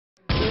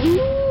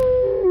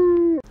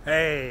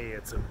Hey,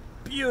 it's a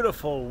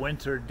beautiful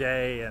winter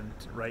day, and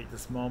right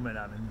this moment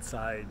I'm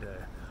inside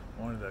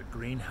one of the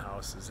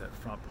greenhouses at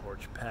Front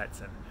Porch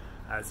Pets, and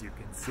as you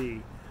can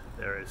see,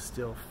 there is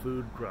still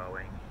food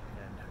growing,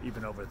 and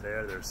even over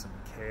there there's some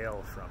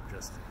kale from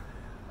just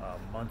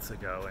months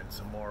ago, and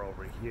some more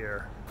over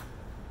here.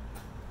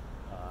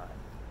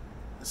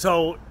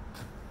 So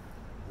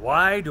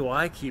why do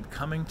I keep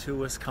coming to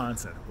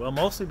Wisconsin? Well,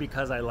 mostly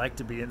because I like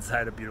to be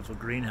inside a beautiful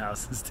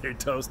greenhouse and stay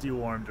toasty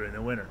warm during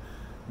the winter.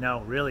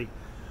 No, really.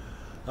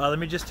 Let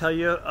me just tell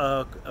you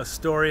a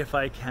story, if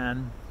I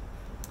can.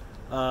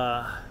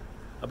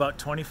 About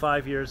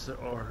 25 years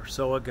or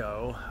so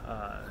ago,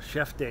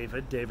 Chef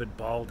David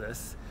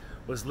Baldus,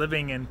 was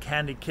living in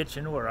Candy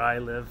Kitchen, where I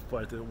live,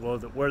 where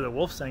the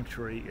Wolf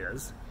Sanctuary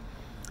is.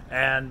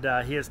 And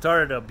he had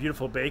started a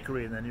beautiful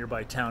bakery in the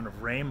nearby town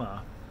of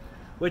Rama,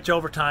 which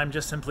over time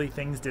just simply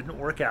things didn't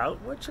work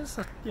out, which is,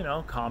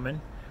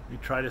 common. We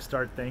try to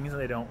start things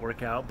and they don't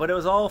work out. But it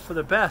was all for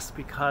the best,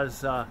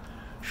 because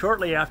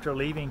shortly after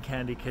leaving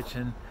Candy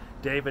Kitchen,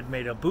 David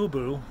made a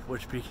boo-boo,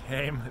 which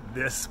became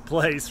this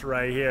place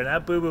right here. And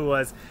that boo-boo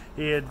was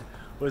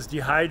was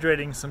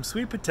dehydrating some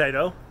sweet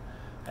potato,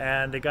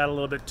 and it got a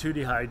little bit too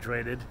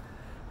dehydrated,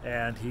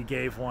 and he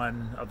gave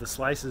one of the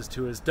slices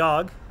to his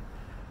dog.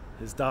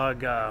 His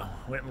dog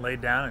went and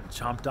laid down and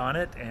chomped on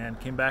it and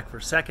came back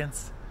for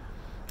seconds,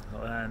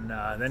 and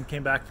then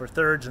came back for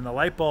thirds, and the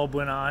light bulb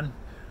went on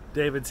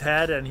David's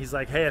head, and he's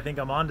like, hey, I think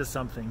I'm onto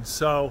something.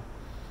 So,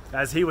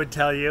 as he would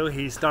tell you,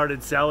 he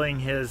started selling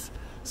his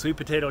sweet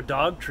potato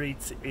dog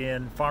treats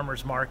in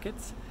farmers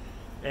markets,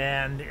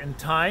 and in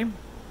time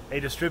a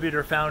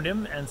distributor found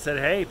him and said,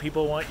 hey,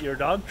 people want your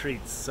dog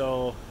treats.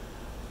 So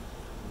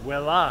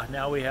voila,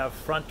 now we have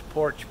Front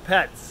Porch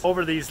Pets.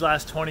 Over these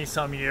last 20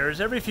 some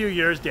years, every few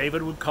years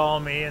David would call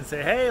me and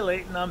say, hey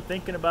Leighton, I'm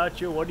thinking about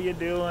you, what are you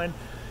doing?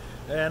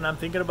 And I'm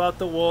thinking about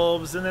the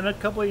wolves. And then a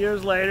couple of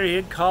years later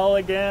he'd call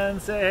again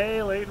and say,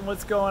 hey Leighton,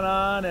 what's going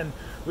on? And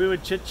we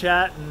would chit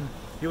chat, and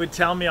he would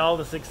tell me all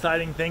this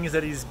exciting things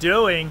that he's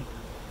doing.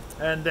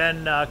 And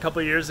then a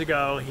couple of years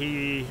ago,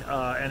 he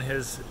and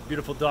his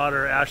beautiful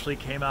daughter Ashley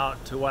came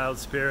out to Wild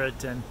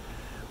Spirit, and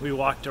we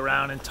walked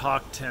around and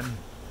talked,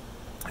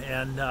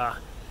 and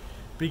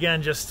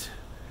began just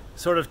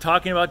sort of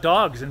talking about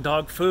dogs and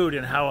dog food,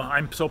 and how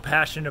I'm so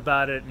passionate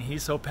about it and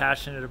he's so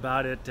passionate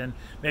about it, and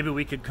maybe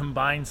we could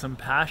combine some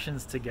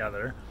passions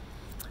together.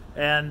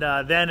 And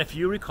then, if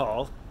you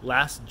recall,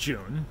 last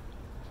June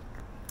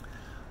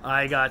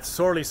I got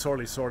sorely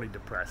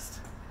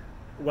depressed.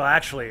 Well,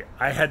 actually,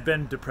 I had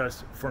been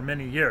depressed for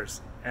many years,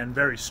 and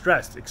very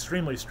stressed,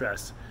 extremely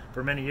stressed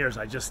for many years.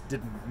 I just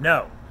didn't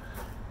know.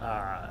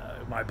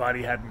 My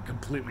body hadn't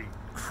completely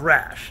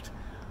crashed.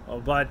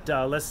 But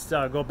let's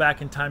go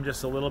back in time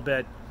just a little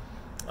bit.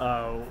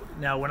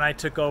 Now, when I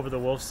took over the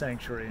Wolf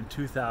Sanctuary in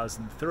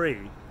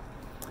 2003,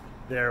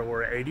 there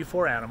were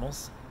 84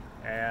 animals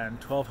and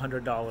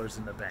 $1,200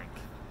 in the bank.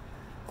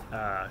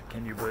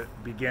 Can you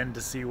begin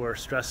to see where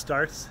stress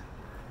starts?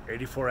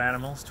 84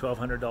 animals,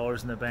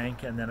 $1,200 in the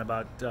bank, and then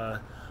about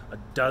a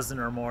dozen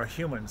or more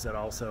humans that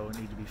also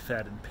need to be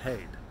fed and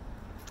paid.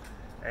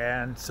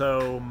 And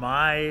so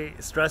my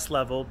stress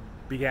level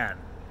began,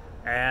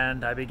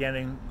 and I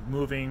began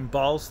moving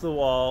balls to the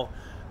wall,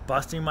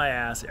 busting my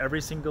ass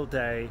every single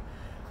day.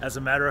 As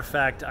a matter of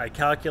fact, I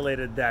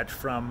calculated that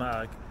from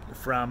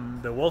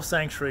the Wolf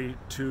Sanctuary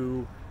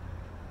to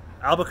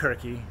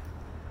Albuquerque,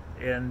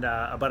 in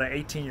about an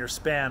 18-year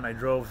span, I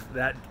drove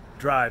that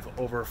drive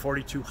over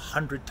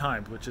 4,200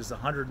 times, which is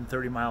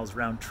 130 miles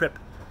round trip,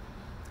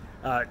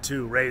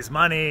 to raise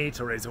money,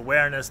 to raise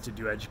awareness, to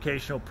do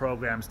educational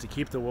programs, to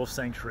keep the Wolf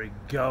Sanctuary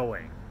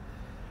going.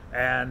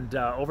 And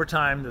over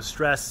time, the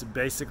stress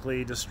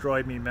basically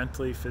destroyed me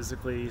mentally,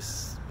 physically,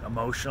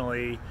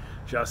 emotionally.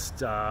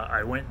 Just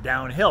I went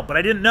downhill, but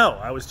I didn't know.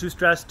 I was too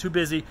stressed, too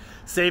busy.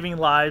 Saving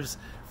lives,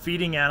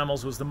 feeding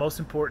animals was the most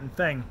important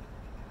thing.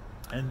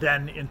 And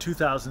then in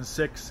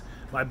 2006,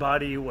 my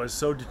body was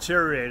so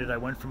deteriorated, I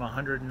went from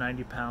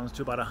 190 pounds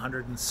to about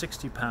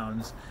 160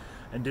 pounds,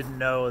 and didn't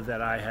know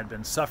that I had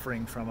been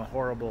suffering from a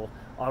horrible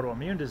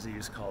autoimmune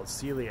disease called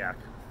celiac.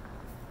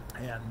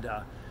 And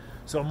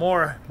so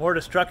more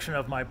destruction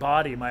of my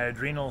body. My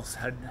adrenals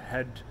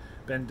had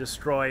been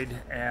destroyed,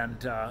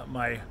 and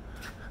my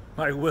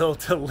will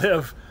to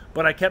live.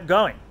 But I kept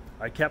going.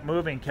 I kept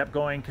moving, kept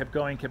going.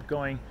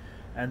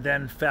 And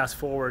then fast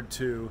forward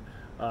to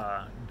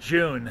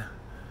June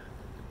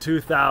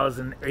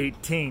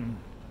 2018,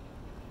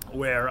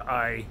 where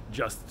I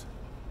just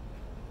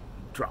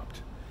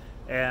dropped,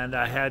 and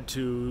I had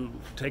to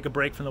take a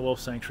break from the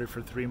Wolf Sanctuary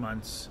for 3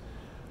 months.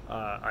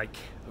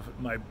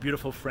 My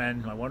beautiful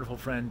friend, my wonderful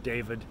friend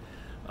David,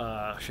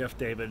 Chef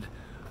David,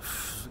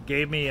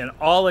 gave me an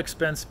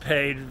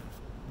all-expense-paid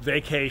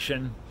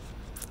vacation,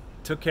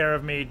 took care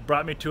of me,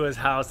 brought me to his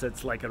house.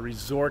 It's like a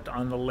resort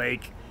on the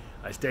lake.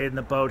 I stayed in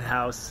the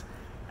boathouse,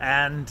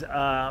 and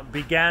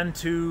began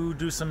to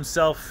do some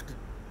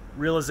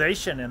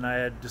self-realization, and I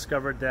had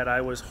discovered that I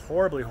was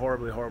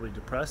horribly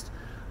depressed.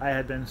 I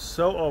had been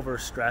so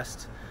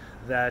overstressed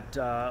that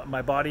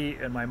my body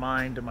and my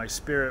mind and my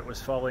spirit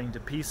was falling to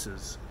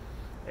pieces,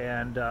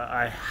 and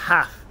I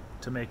have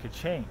to make a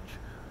change.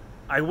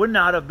 I would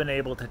not have been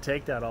able to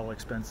take that all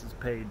expenses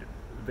paid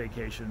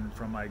vacation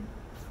from my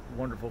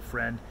wonderful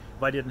friend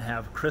if I didn't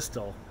have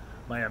Crystal,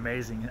 my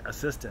amazing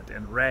assistant,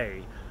 and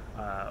Ray,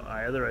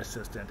 my other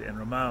assistant, and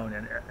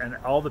Ramon, and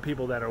all the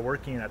people that are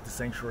working at the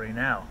sanctuary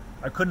now.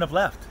 I couldn't have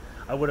left.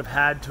 I would have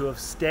had to have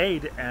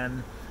stayed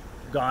and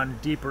gone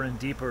deeper and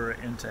deeper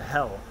into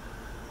hell.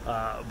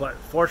 But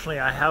fortunately,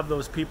 I have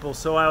those people,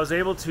 so I was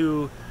able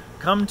to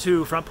come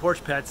to Front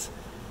Porch Pets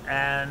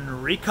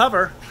and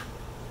recover.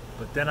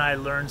 But then I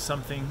learned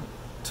something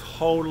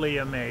totally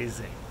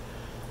amazing.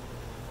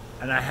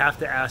 And I have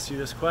to ask you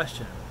this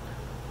question.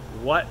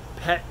 What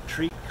pet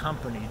treat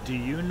company do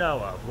you know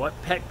of?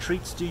 What pet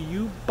treats do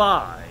you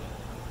buy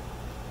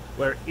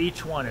where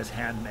each one is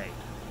handmade?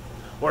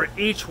 Where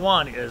each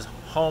one is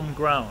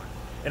homegrown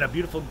in a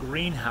beautiful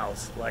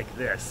greenhouse like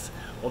this?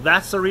 Well,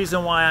 that's the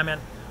reason why I'm in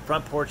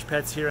Front Porch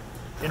Pets here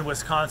in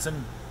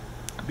Wisconsin,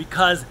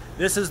 because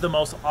this is the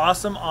most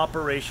awesome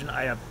operation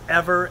I have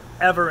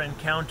ever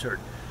encountered.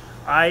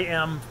 I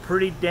am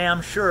pretty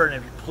damn sure,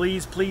 and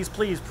please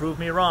prove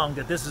me wrong,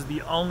 that this is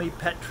the only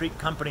pet treat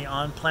company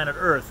on planet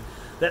Earth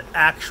that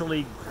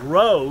actually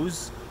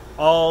grows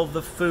all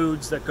the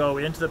foods that go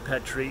into the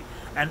pet treat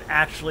and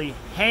actually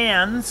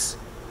hands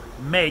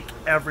make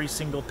every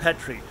single pet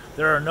treat.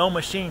 There are no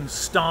machines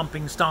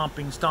stomping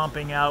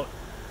out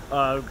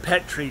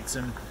pet treats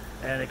and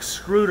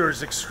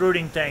extruders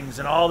extruding things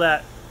and all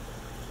that.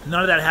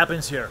 None of that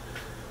happens here.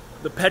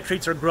 The pet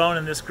treats are grown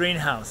in this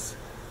greenhouse.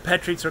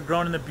 Pet treats are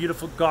grown in the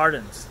beautiful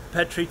gardens.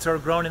 Pet treats are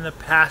grown in the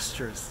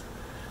pastures.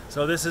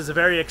 So this is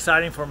very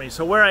exciting for me.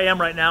 So where I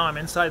am right now, I'm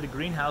inside the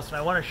greenhouse, and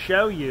I want to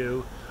show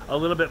you a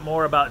little bit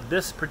more about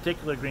this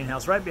particular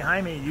greenhouse. Right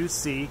behind me, you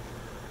see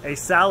a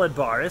salad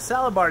bar. This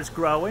salad bar is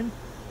growing.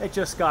 It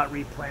just got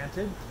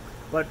replanted.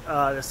 But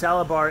the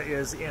salad bar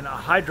is in a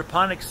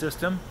hydroponic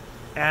system,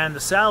 and the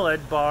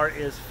salad bar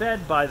is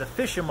fed by the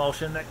fish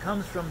emulsion that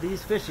comes from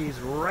these fishies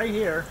right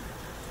here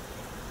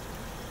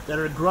that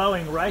are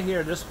growing right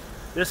here.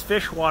 This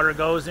fish water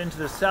goes into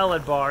the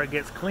salad bar,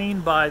 gets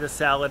cleaned by the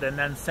salad, and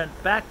then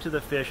sent back to the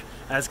fish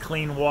as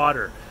clean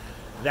water.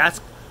 That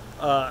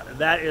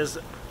is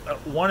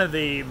one of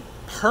the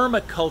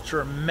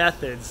permaculture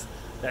methods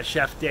that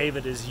Chef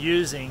David is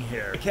using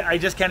here. I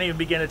just can't even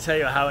begin to tell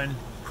you how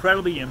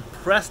incredibly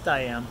impressed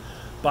I am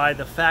by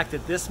the fact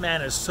that this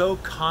man is so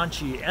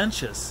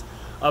conscientious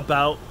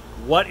about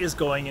what is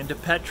going into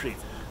pet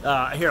treats.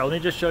 Here, let me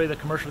just show you the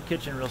commercial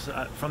kitchen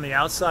from the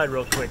outside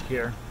real quick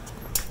here.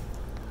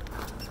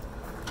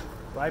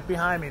 Right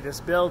behind me, this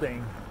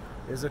building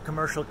is a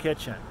commercial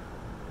kitchen.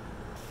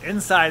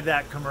 Inside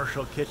that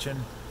commercial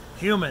kitchen,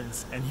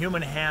 humans and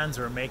human hands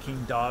are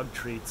making dog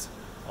treats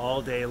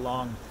all day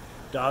long.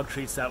 Dog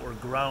treats that were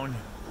grown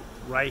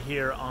right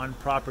here on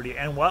property.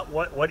 And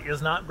what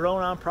is not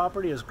grown on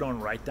property is grown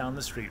right down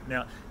the street.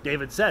 Now,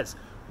 David says,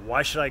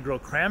 why should I grow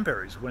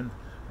cranberries when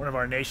one of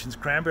our nation's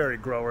cranberry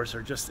growers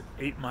are just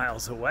 8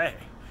 miles away?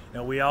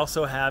 Now, we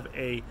also have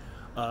a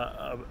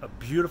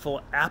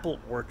beautiful apple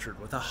orchard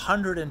with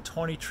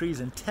 120 trees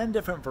and 10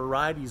 different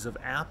varieties of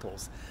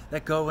apples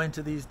that go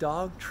into these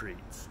dog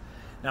treats.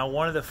 Now,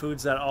 one of the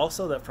foods that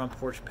Front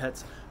Porch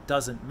Pets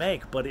doesn't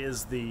make, but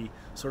is the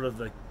sort of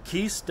the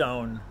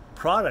keystone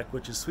product,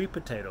 which is sweet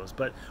potatoes.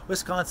 But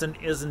Wisconsin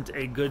isn't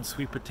a good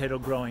sweet potato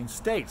growing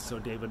state, so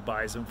David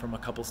buys them from a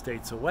couple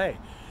states away.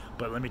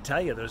 But let me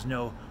tell you, there's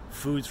no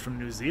foods from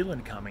New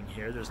Zealand coming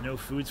here. There's no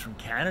foods from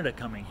Canada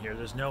coming here.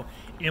 There's no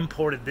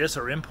imported this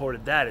or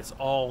imported that. It's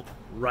all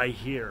right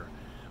here,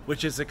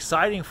 which is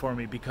exciting for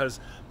me because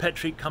pet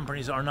treat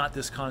companies are not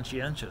this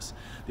conscientious.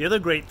 The other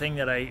great thing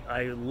that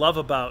I love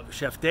about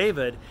Chef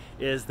David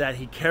is that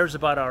he cares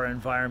about our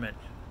environment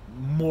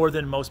more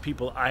than most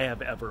people I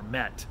have ever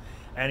met.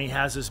 And he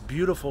has this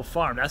beautiful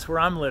farm. That's where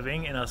I'm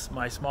living, in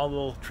my small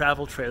little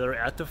travel trailer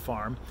at the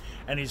farm.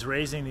 And he's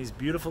raising these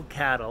beautiful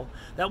cattle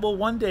that will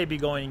one day be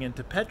going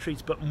into pet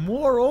treats. But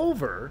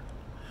moreover,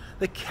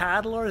 the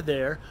cattle are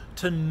there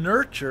to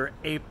nurture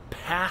a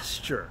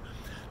pasture.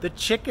 The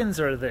chickens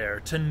are there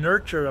to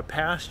nurture a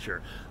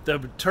pasture.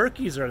 The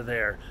turkeys are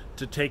there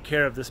to take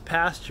care of this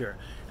pasture.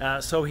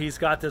 So he's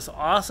got this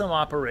awesome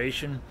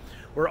operation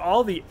where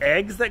all the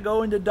eggs that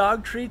go into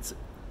dog treats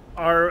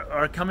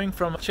are coming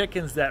from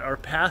chickens that are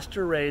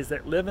pasture raised,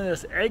 that live in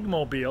this egg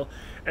mobile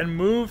and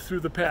move through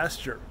the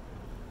pasture.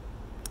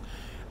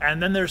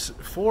 And then there's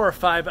 4 or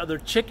 5 other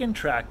chicken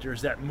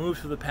tractors that move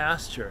through the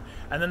pasture.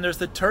 And then there's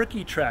the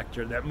turkey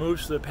tractor that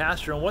moves through the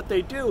pasture. And what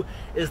they do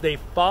is they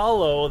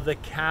follow the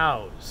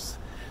cows.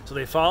 So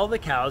they follow the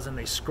cows and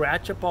they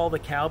scratch up all the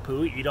cow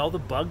poo, eat all the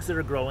bugs that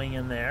are growing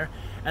in there.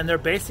 And they're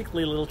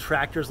basically little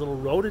tractors, little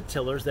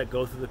rototillers that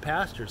go through the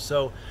pasture.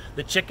 So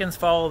the chickens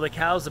follow the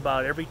cows.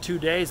 About every 2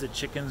 days the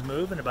chickens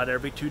move, and about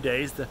every 2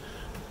 days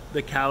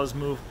the cows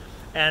move.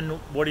 And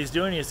what he's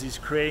doing is he's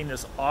creating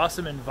this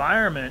awesome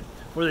environment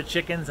for the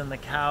chickens and the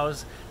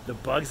cows, the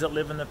bugs that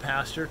live in the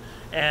pasture.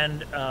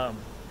 And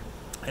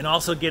and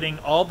also getting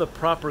all the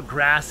proper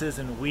grasses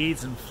and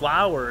weeds and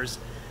flowers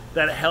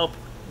that help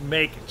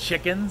make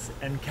chickens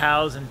and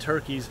cows and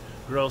turkeys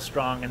grow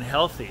strong and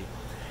healthy.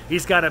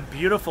 He's got a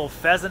beautiful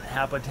pheasant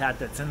habitat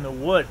that's in the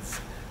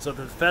woods, so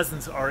the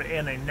pheasants are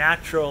in a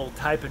natural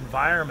type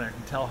environment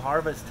until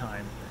harvest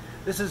time.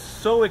 This is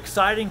so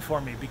exciting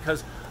for me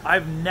because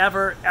I've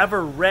never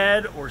ever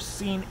read or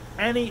seen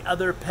any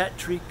other pet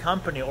treat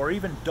company or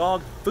even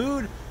dog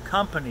food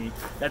company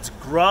that's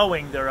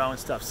growing their own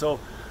stuff. So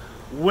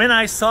when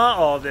I saw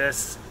all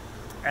this,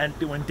 and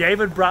when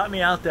David brought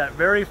me out that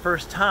very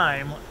first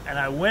time, and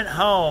I went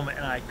home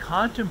and I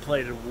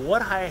contemplated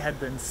what I had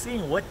been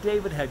seeing, what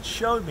David had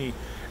showed me,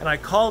 and I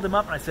called him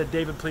up and I said,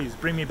 David, please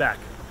bring me back.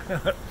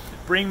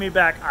 Bring me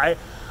back.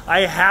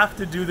 I have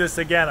to do this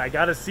again. I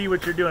got to see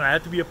what you're doing. I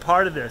have to be a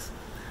part of this.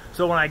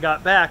 So when I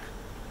got back,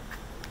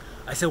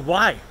 I said,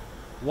 why?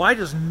 Why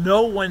does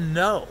no one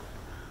know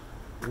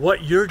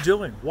what you're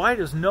doing? Why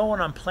does no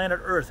one on planet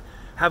Earth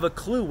have a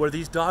clue where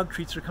these dog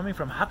treats are coming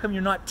from? How come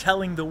you're not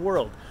telling the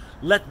world?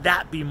 Let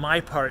that be my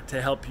part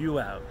to help you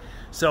out.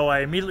 So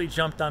I immediately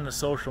jumped on the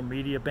social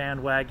media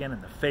bandwagon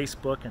and the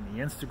Facebook and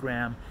the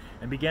Instagram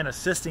and began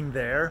assisting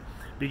there.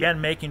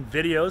 Began making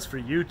videos for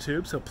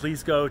YouTube, so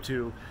please go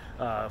to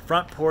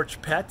Front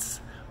Porch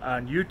Pets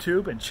on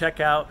YouTube and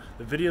check out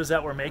the videos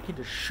that we're making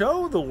to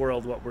show the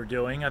world what we're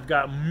doing. I've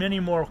got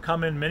many more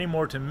coming, many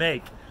more to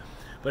make,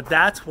 but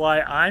that's why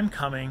I'm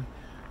coming.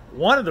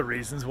 One of the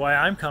reasons why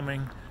I'm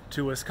coming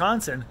to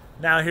Wisconsin.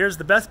 Now here's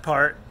the best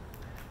part.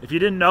 If you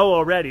didn't know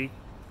already,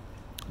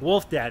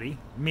 Wolf Daddy,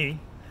 me,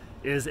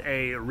 is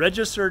a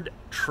registered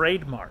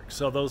trademark.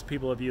 So those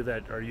people of you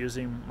that are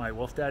using my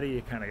Wolf Daddy,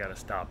 you kind of got to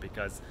stop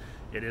because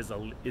it is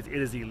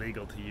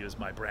illegal to use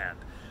my brand.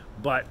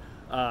 But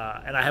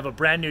and I have a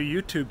brand new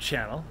YouTube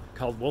channel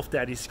called Wolf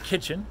Daddy's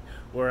Kitchen,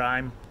 where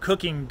I'm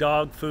cooking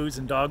dog foods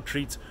and dog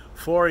treats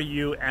for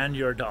you and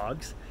your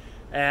dogs.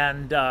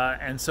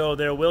 And so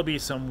there will be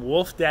some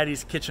Wolf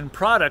Daddy's Kitchen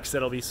products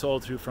that'll be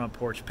sold through Front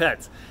Porch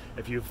Pets.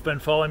 If you've been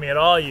following me at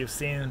all, you've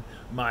seen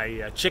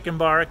my chicken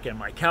bark and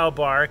my cow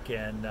bark,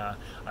 and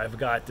I've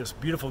got this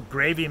beautiful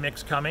gravy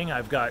mix coming.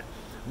 I've got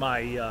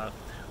my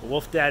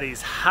Wolf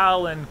Daddy's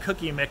Howlin'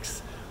 cookie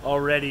mix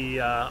already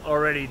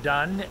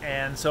done,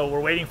 and so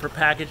we're waiting for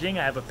packaging.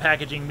 I have a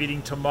packaging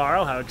meeting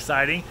tomorrow. How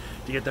exciting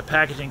to get the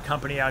packaging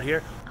company out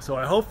here. So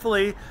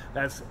hopefully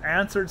that's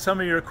answered some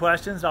of your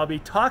questions. I'll be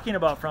talking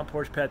about Front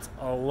Porch Pets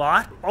a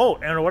lot. Oh,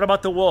 and what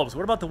about the wolves?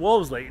 What about the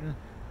wolves, Leighton?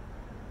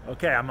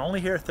 Okay, I'm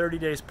only here 30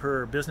 days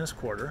per business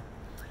quarter.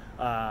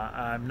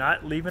 I'm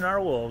not leaving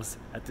our wolves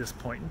at this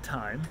point in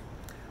time.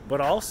 But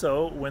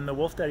also, when the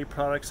Wolf Daddy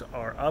products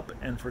are up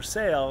and for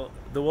sale,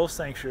 the Wolf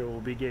Sanctuary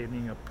will be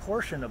gaining a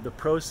portion of the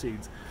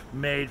proceeds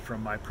made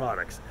from my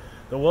products.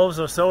 The wolves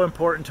are so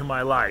important to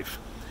my life.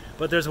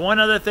 But there's one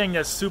other thing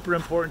that's super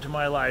important to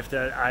my life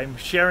that I'm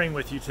sharing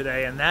with you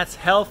today, and that's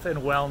health and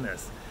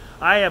wellness.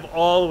 I have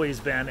always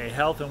been a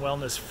health and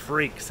wellness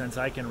freak since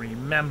I can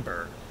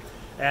remember.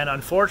 And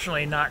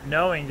unfortunately, not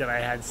knowing that I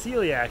had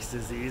celiac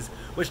disease,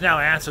 which now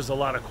answers a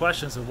lot of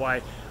questions of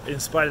why, in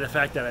spite of the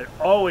fact that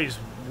I'd always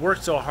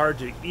worked so hard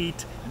to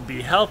eat and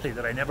be healthy,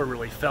 that I never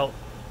really felt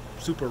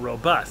super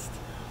robust.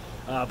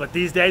 But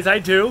these days I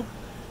do.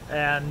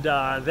 And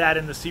that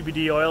and the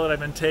CBD oil that I've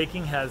been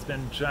taking has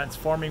been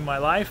transforming my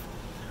life.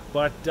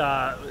 But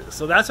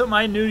so that's what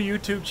my new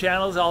YouTube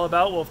channel is all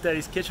about. Wolf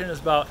Daddy's Kitchen is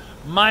about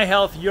my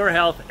health, your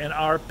health, and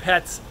our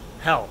pets'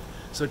 health.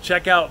 So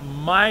check out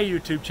my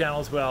YouTube channel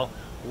as well,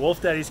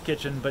 Wolf Daddy's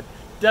Kitchen. But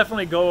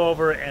definitely go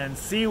over and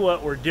see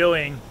what we're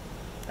doing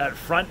at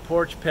Front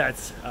Porch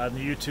Pets on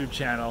the YouTube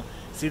channel.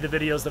 See the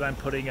videos that I'm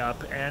putting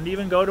up, and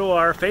even go to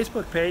our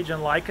Facebook page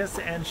and like us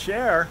and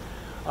share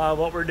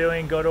what we're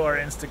doing. Go to our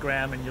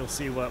Instagram and you'll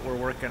see what we're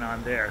working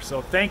on there.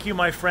 So thank you,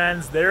 my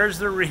friends. There's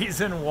the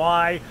reason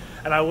why,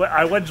 and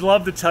I would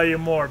love to tell you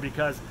more,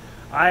 because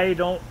I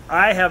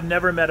have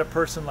never met a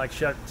person like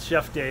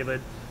Chef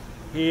David.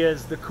 He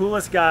is the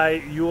coolest guy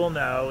you will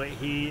know.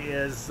 He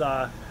is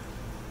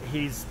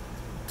he's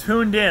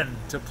tuned in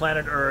to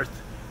planet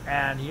Earth,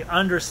 and he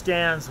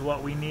understands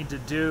what we need to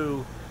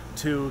do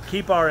to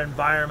keep our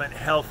environment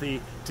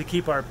healthy, to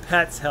keep our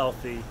pets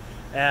healthy.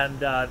 And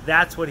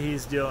that's what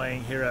he's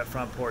doing here at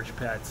Front Porch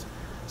Pets.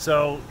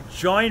 So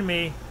join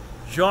me,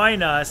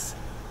 join us,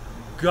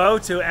 go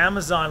to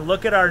Amazon,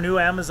 look at our new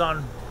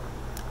Amazon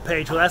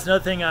page. Well, that's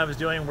another thing I was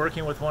doing,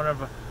 working with one of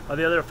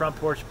the other Front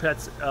Porch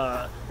Pets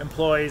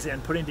employees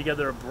and putting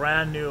together a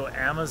brand new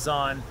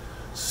Amazon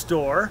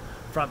store,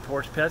 Front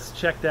Porch Pets.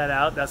 Check that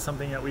out. That's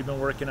something that we've been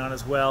working on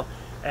as well.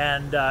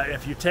 And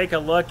if you take a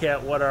look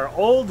at what our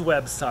old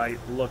website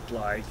looked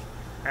like,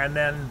 and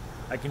then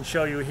I can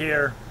show you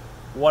here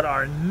what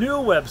our new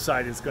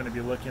website is going to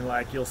be looking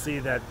like, you'll see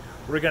that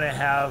we're going to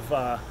have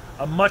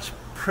a much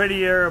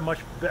prettier,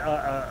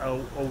 a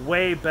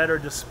way better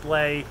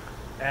display,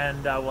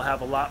 and we'll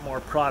have a lot more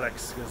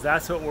products, because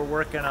that's what we're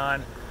working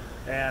on.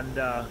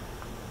 And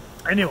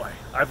anyway,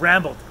 I've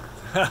rambled.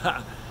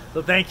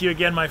 So thank you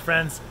again, my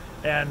friends,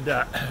 and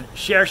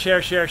share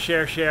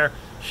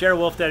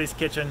Wolf Daddy's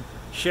Kitchen,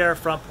 share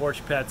Front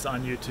Porch Pets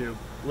on YouTube.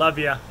 Love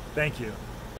ya. Thank you.